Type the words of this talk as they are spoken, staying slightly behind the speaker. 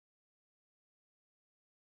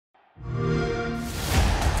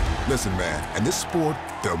Listen, man, in this sport,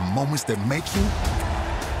 there are moments that make you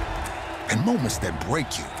and moments that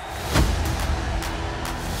break you.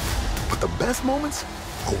 But the best moments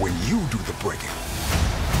are when you do the breaking.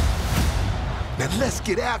 Now let's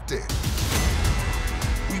get after it.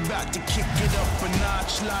 We about to kick it up a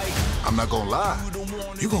notch like... I'm not gonna lie,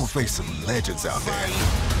 you're gonna face some legends out there.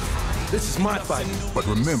 This is my fight. But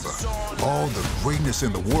remember, all the greatness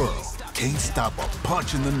in the world can't stop a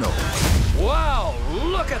punch in the nose. Wow,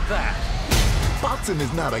 look at that! Boxing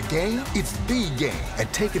is not a game, it's the game.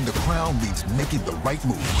 And taking the crown means making the right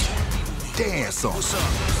moves. Dance on What's them. up?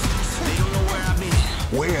 They don't know where I've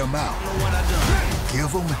been. Wear them out. Don't know what I done.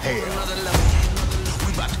 Give them hell. Another level.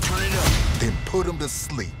 We about to turn it up. Then put them to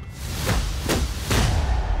sleep.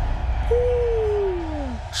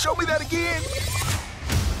 Show me that again.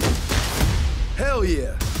 Hell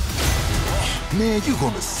yeah! Man, you're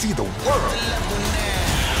gonna see the world.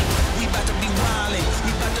 We about to be wildin'.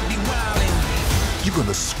 We about to be wildin'. You're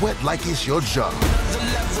gonna sweat like it's your job. The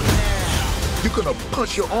level now. You're gonna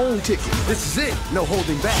punch your own ticket. This is it, no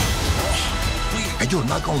holding back. And you're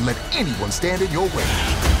not gonna let anyone stand in your way.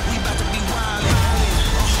 We about to be wildin'.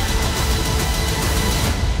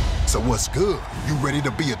 So what's good? You ready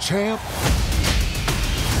to be a champ?